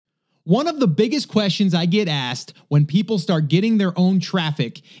One of the biggest questions I get asked when people start getting their own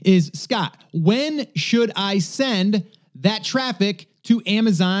traffic is, Scott, when should I send that traffic to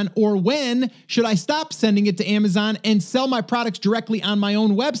Amazon, or when should I stop sending it to Amazon and sell my products directly on my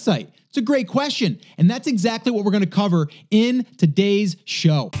own website? It's a great question, and that's exactly what we're going to cover in today's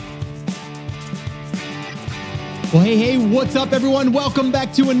show. Well, hey, what's up, everyone? Welcome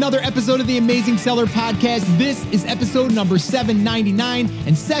back to another episode of the Amazing Seller Podcast. This is episode number 799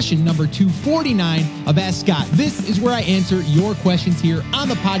 and session number 249 of Ask Scott. This is where I answer your questions here on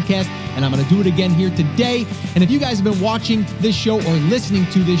the podcast, and I'm going to do it again here today. And if you guys have been watching this show or listening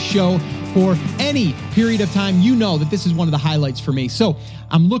to this show for any period of time, you know that this is one of the highlights for me. So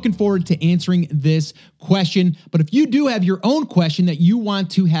I'm looking forward to answering this question. But if you do have your own question that you want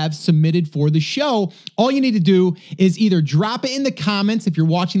to have submitted for the show, all you need to do is either drop it in the comments if you're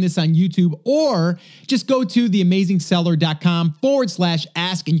watching this on YouTube, or just go to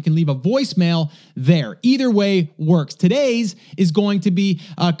theamazingseller.com/ask and you can leave a voicemail there. Either way works. Today's is going to be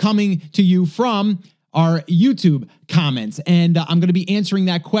coming to you from our YouTube comments, and I'm going to be answering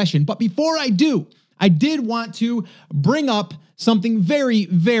that question. But before I do, I did want to bring up something very,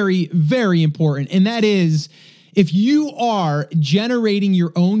 very, very important, and that is, if you are generating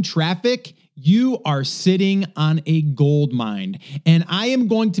your own traffic, you are sitting on a gold mine. And I am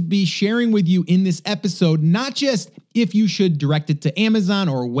going to be sharing with you in this episode, not just if you should direct it to Amazon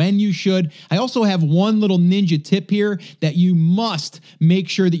or when you should. I also have one little ninja tip here that you must make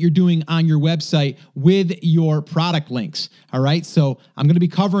sure that you're doing on your website with your product links. All right. So I'm going to be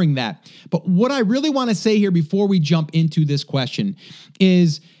covering that. But what I really want to say here before we jump into this question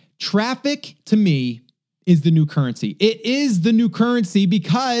is traffic, to me, is the new currency. It is the new currency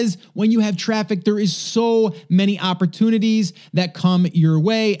because when you have traffic, there is so many opportunities that come your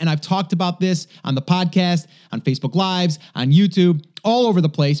way. And I've talked about this on the podcast, on Facebook Lives, on YouTube, all over the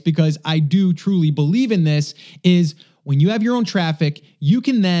place, because I do truly believe in this, is when you have your own traffic, you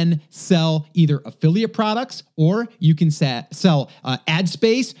can then sell either affiliate products, or you can sell ad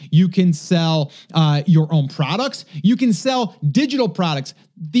space. You can sell your own products. You can sell digital products.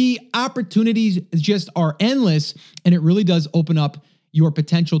 The opportunities just are endless, and it really does open up your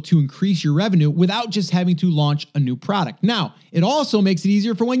potential to increase your revenue without just having to launch a new product. Now, it also makes it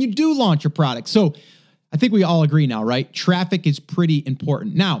easier for when you do launch your product. So I think we all agree now, right? Traffic is pretty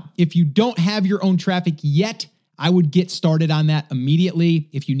important. Now, if you don't have your own traffic yet, I would get started on that immediately.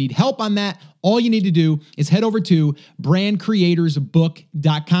 If you need help on that, all you need to do is head over to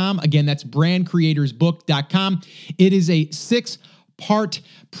brandcreatorsbook.com. Again, that's brandcreatorsbook.com. It is a 6-part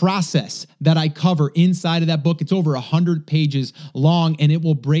process that I cover inside of that book. It's over 100 pages long, and it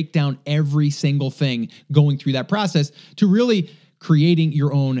will break down every single thing going through that process to really creating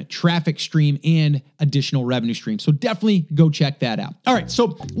your own traffic stream and additional revenue stream. So definitely go check that out. All right,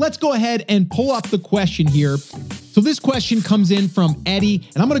 so let's go ahead and pull up the question here. So this question comes in from Eddie,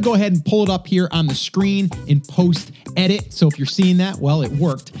 and I'm going to go ahead and pull it up here on the screen in post edit. So if you're seeing that, well, it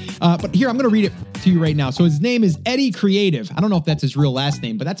worked. But here, I'm going to read it to you right now. So his name is Eddie Creative. I don't know if that's his real last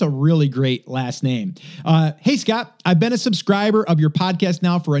name, but that's a really great last name. Hey, Scott, I've been a subscriber of your podcast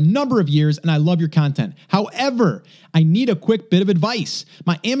now for a number of years, and I love your content. However, I need a quick bit of advice.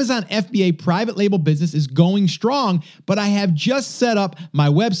 My Amazon FBA private label business is going strong, but I have just set up my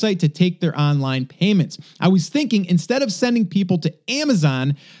website to take their online payments. I was thinking, instead of sending people to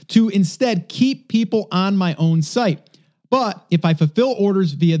Amazon, to instead keep people on my own site. But if I fulfill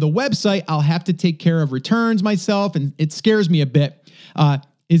orders via the website, I'll have to take care of returns myself, and it scares me a bit.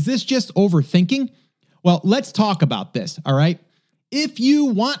 Is this just overthinking? Well, let's talk about this, all right? If you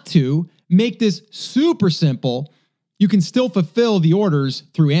want to make this super simple, you can still fulfill the orders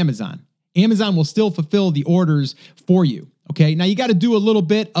through Amazon. Amazon will still fulfill the orders for you. Okay, now you got to do a little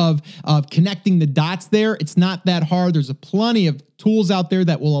bit of connecting the dots there. It's not that hard. There's plenty of tools out there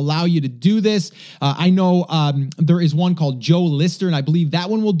that will allow you to do this. I know there is one called Joe Lister, and I believe that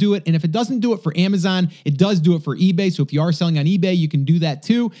one will do it. And if it doesn't do it for Amazon, it does do it for eBay. So if you are selling on eBay, you can do that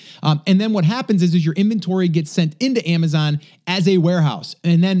too. And then what happens is your inventory gets sent into Amazon as a warehouse.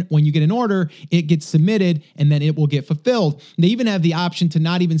 And then when you get an order, it gets submitted and then it will get fulfilled. They even have the option to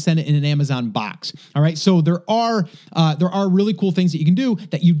not even send it in an Amazon box. All right. So there are really cool things that you can do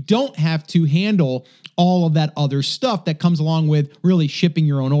that you don't have to handle all of that other stuff that comes along with really shipping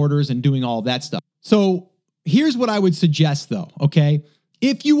your own orders and doing all of that stuff. So here's what I would suggest though, okay?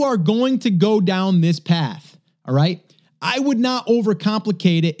 If you are going to go down this path, all right, I would not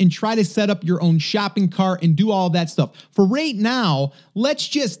overcomplicate it and try to set up your own shopping cart and do all that stuff. For right now, let's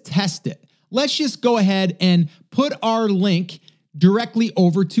just test it. Let's just go ahead and put our link directly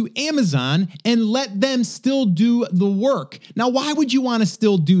over to Amazon and let them still do the work. Now, why would you want to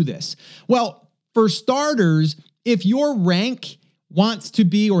still do this? Well, for starters, if your rank wants to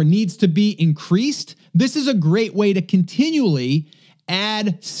be or needs to be increased, this is a great way to continually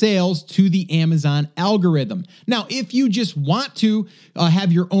add sales to the Amazon algorithm. Now, if you just want to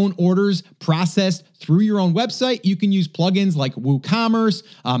have your own orders processed through your own website, you can use plugins like WooCommerce.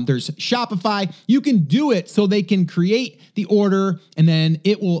 There's Shopify. You can do it so they can create the order and then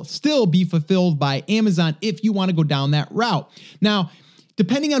it will still be fulfilled by Amazon if you want to go down that route. Now,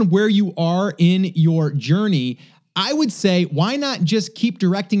 depending on where you are in your journey, I would say, why not just keep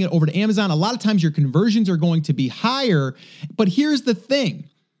directing it over to Amazon? A lot of times your conversions are going to be higher, but here's the thing.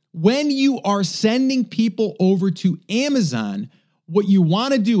 When you are sending people over to Amazon, what you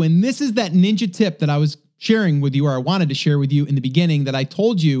want to do, and this is that ninja tip that I was sharing with you, or I wanted to share with you in the beginning that I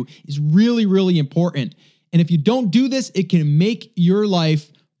told you is really, really important. And if you don't do this, it can make your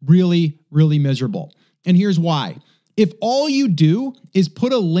life really, really miserable. And here's why. If all you do is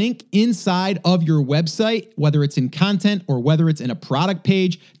put a link inside of your website, whether it's in content or whether it's in a product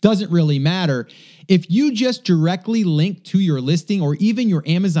page, doesn't really matter. If you just directly link to your listing or even your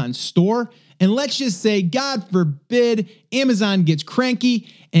Amazon store, and let's just say, God forbid, Amazon gets cranky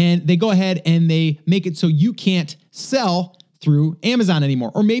and they go ahead and they make it so you can't sell through Amazon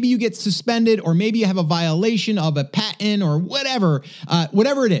anymore. Or maybe you get suspended, or maybe you have a violation of a patent or whatever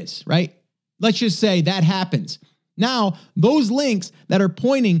it is, right? Let's just say that happens. Now, those links that are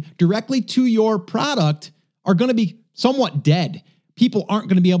pointing directly to your product are going to be somewhat dead. People aren't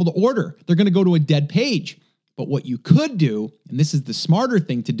going to be able to order. They're going to go to a dead page. But what you could do, and this is the smarter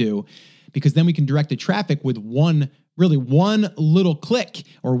thing to do, because then we can direct the traffic with one little click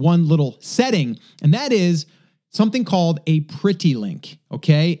or one little setting, and that is something called a pretty link,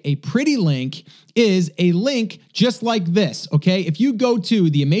 okay? A pretty link is a link just like this, okay? If you go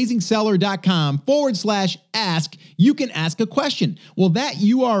to theamazingseller.com/ask, you can ask a question. Well, that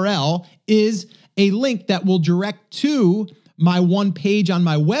URL is a link that will direct to my one page on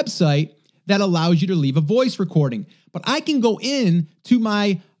my website that allows you to leave a voice recording. But I can go in to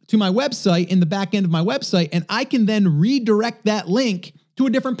my website, in the back end of my website, and I can then redirect that link to a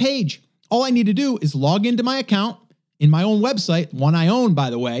different page. All I need to do is log into my account in my own website, one I own, by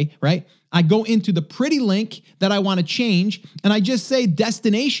the way, right? I go into the pretty link that I want to change, and I just say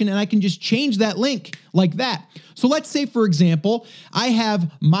destination, and I can just change that link like that. So let's say, for example, I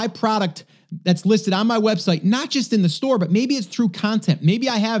have my product that's listed on my website, not just in the store, but maybe it's through content. Maybe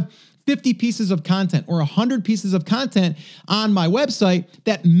I have 50 pieces of content or 100 pieces of content on my website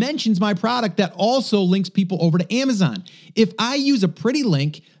that mentions my product that also links people over to Amazon. If I use a pretty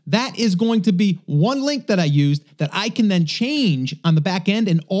link, that is going to be one link that I used that I can then change on the back end,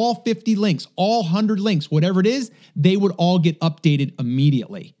 and all 50 links, all 100 links, whatever it is, they would all get updated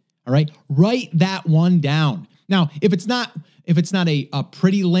immediately. All right. Write that one down. Now, if it's not a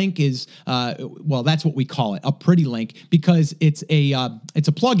pretty link, that's what we call it, a pretty link, because it's a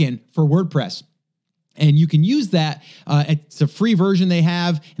plugin for WordPress. And you can use that. It's a free version they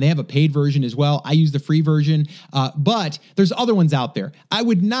have, and they have a paid version as well. I use the free version, but there's other ones out there. I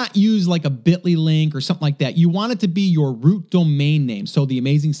would not use like a bit.ly link or something like that. You want it to be your root domain name. So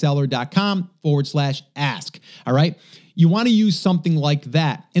theamazingseller.com/ask. All right. You want to use something like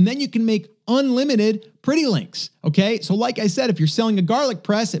that. And then you can make unlimited pretty links. Okay. So like I said, if you're selling a garlic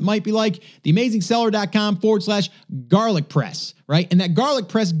press, it might be like theamazingseller.com/garlic press, right? And that garlic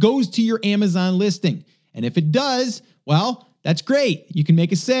press goes to your Amazon listing. And if it does, well, that's great. You can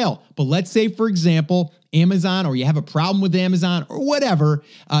make a sale. But let's say, for example, Amazon, or you have a problem with Amazon or whatever,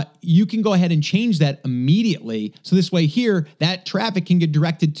 you can go ahead and change that immediately. So this way here, that traffic can get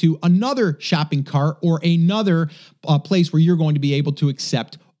directed to another shopping cart or another place where you're going to be able to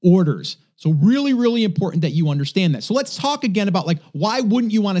accept orders. So really, really important that you understand that. So let's talk again about like, why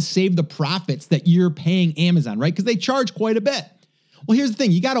wouldn't you want to save the profits that you're paying Amazon, right? Because they charge quite a bit. Well, here's the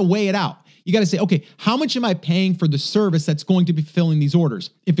thing. You got to weigh it out. You got to say, okay, how much am I paying for the service that's going to be fulfilling these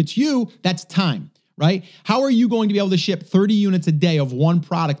orders? If it's you, that's time, right? How are you going to be able to ship 30 units a day of one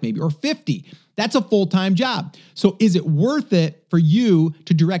product maybe, or 50? That's a full-time job. So is it worth it for you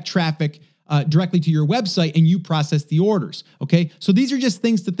to direct traffic directly to your website and you process the orders? Okay. So these are just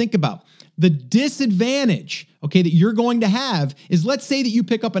things to think about. The disadvantage, okay, that you're going to have is, let's say that you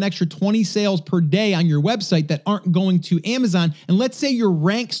pick up an extra 20 sales per day on your website that aren't going to Amazon. And let's say your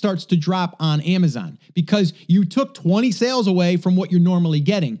rank starts to drop on Amazon because you took 20 sales away from what you're normally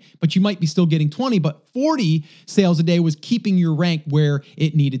getting, but you might be still getting 20, but 40 sales a day was keeping your rank where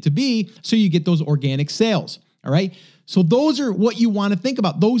it needed to be. So you get those organic sales. All right. So those are what you want to think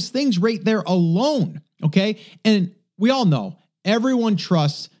about. Those things right there alone. Okay. And we all know Everyone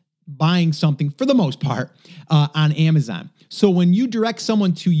trusts buying something for the most part on Amazon. So when you direct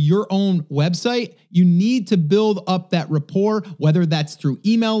someone to your own website, you need to build up that rapport, whether that's through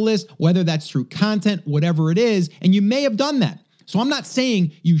email list, whether that's through content, whatever it is. And you may have done that. So I'm not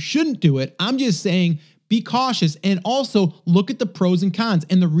saying you shouldn't do it. I'm just saying be cautious and also look at the pros and cons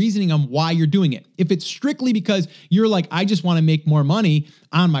and the reasoning on why you're doing it. If it's strictly because you're like, I just want to make more money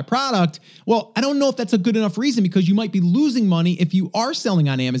on my product, well, I don't know if that's a good enough reason, because you might be losing money if you are selling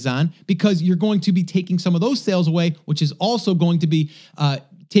on Amazon, because you're going to be taking some of those sales away, which is also going to be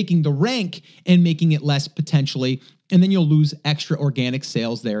taking the rank and making it less potentially. And then you'll lose extra organic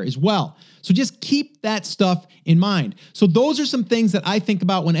sales there as well. So just keep that stuff in mind. So those are some things that I think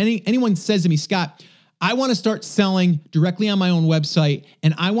about when anyone says to me, Scott, I want to start selling directly on my own website,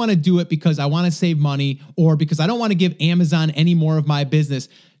 and I want to do it because I want to save money or because I don't want to give Amazon any more of my business.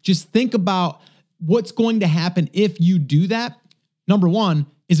 Just think about what's going to happen if you do that. Number one,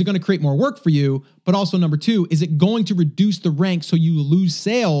 is it going to create more work for you? But also number two, is it going to reduce the rank so you lose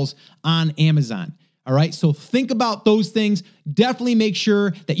sales on Amazon? All right, so think about those things. Definitely make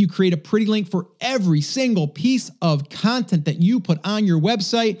sure that you create a pretty link for every single piece of content that you put on your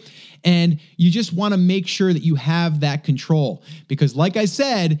website. And you just want to make sure that you have that control. Because like I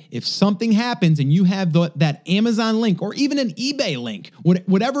said, if something happens and you have that Amazon link or even an eBay link,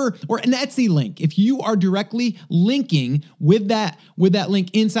 whatever, or an Etsy link, if you are directly linking with that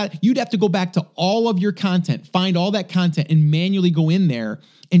link inside, you'd have to go back to all of your content, find all that content and manually go in there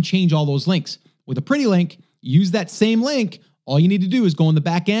and change all those links. With a pretty link, use that same link. All you need to do is go in the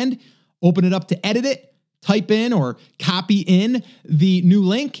back end, open it up to edit it, type in or copy in the new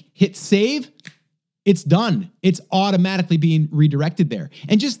link, hit save. It's done. It's automatically being redirected there.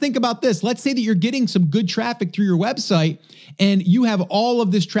 And just think about this. Let's say that you're getting some good traffic through your website and you have all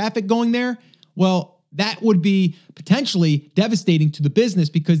of this traffic going there. Well, that would be potentially devastating to the business,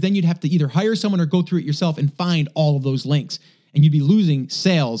 because then you'd have to either hire someone or go through it yourself and find all of those links. And you'd be losing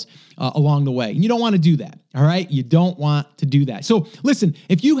sales along the way. And you don't want to do that, all right? You don't want to do that. So listen,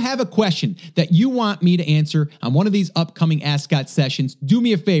 if you have a question that you want me to answer on one of these upcoming Ask Scott sessions, do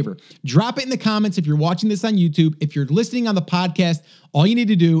me a favor. Drop it in the comments if you're watching this on YouTube. If you're listening on the podcast, all you need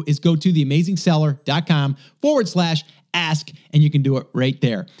to do is go to theamazingseller.com/ask, and you can do it right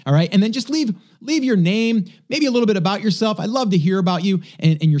there, all right? And then just leave your name, maybe a little bit about yourself. I'd love to hear about you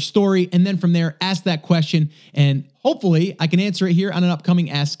and your story. And then from there, ask that question, and hopefully I can answer it here on an upcoming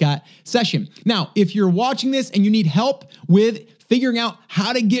Ask Scott session. Now, if you're watching this and you need help with figuring out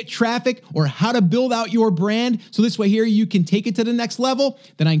how to get traffic or how to build out your brand, so this way here you can take it to the next level,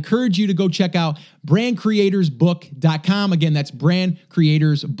 then I encourage you to go check out brandcreatorsbook.com. Again, that's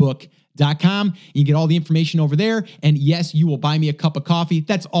brandcreatorsbook.com. You get all the information over there. And yes, you will buy me a cup of coffee.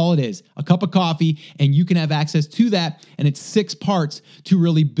 That's all it is, a cup of coffee. And you can have access to that. And it's 6 parts to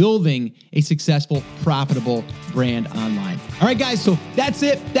really building a successful, profitable brand online. All right, guys. So that's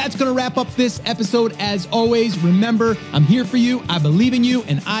it. That's going to wrap up this episode. As always, remember, I'm here for you. I believe in you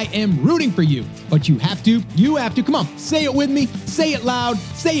and I am rooting for you, but you have to, come on, say it with me, say it loud,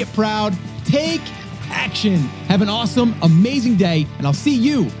 say it proud, take action. Have an awesome, amazing day, and I'll see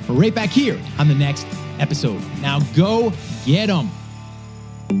you right back here on the next episode. Now go get them.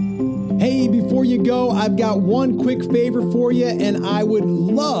 Hey, before you go, I've got one quick favor for you, and I would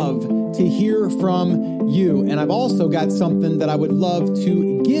love to hear from you. And I've also got something that I would love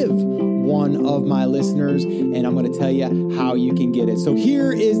to give one of my listeners, and I'm going to tell you how you can get it. So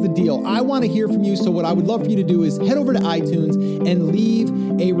here is the deal. I want to hear from you. So what I would love for you to do is head over to iTunes and leave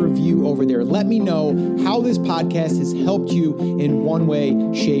a review over there. Let me know how this podcast has helped you in one way,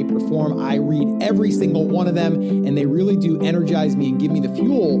 shape, or form. I read every single one of them, and they really do energize me and give me the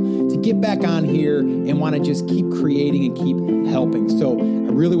fuel to get back on here and want to just keep creating and keep helping. So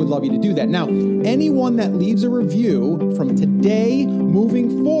I really would love you to do that. Now, anyone that leaves a review from today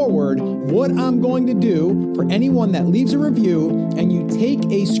moving forward, what I'm going to do for anyone that leaves a review, and you take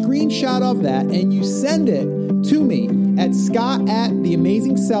a screenshot of that and you send it to me at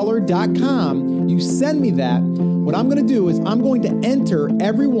scott@theamazingseller.com, you send me that. What I'm going to do is I'm going to enter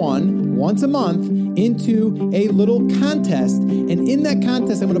everyone once a month into a little contest. And in that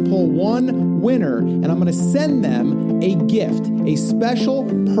contest, I'm going to pull one winner, and I'm going to send them a gift, a special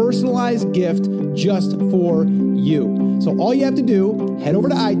personalized gift just for you. So all you have to do, head over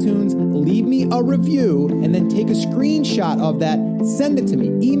to iTunes, leave me a review, and then take a screenshot of that, send it to me,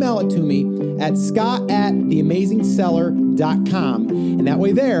 email it to me at scott@theamazingseller.com. And that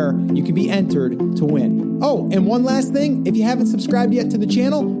way there, you can be entered to win. Oh, and one last thing, if you haven't subscribed yet to the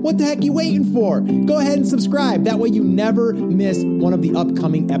channel, what the heck are you waiting for? Go ahead and subscribe. That way you never miss one of the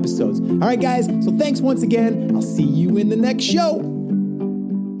upcoming episodes. All right, guys, so thanks once again. I'll see you in the next show.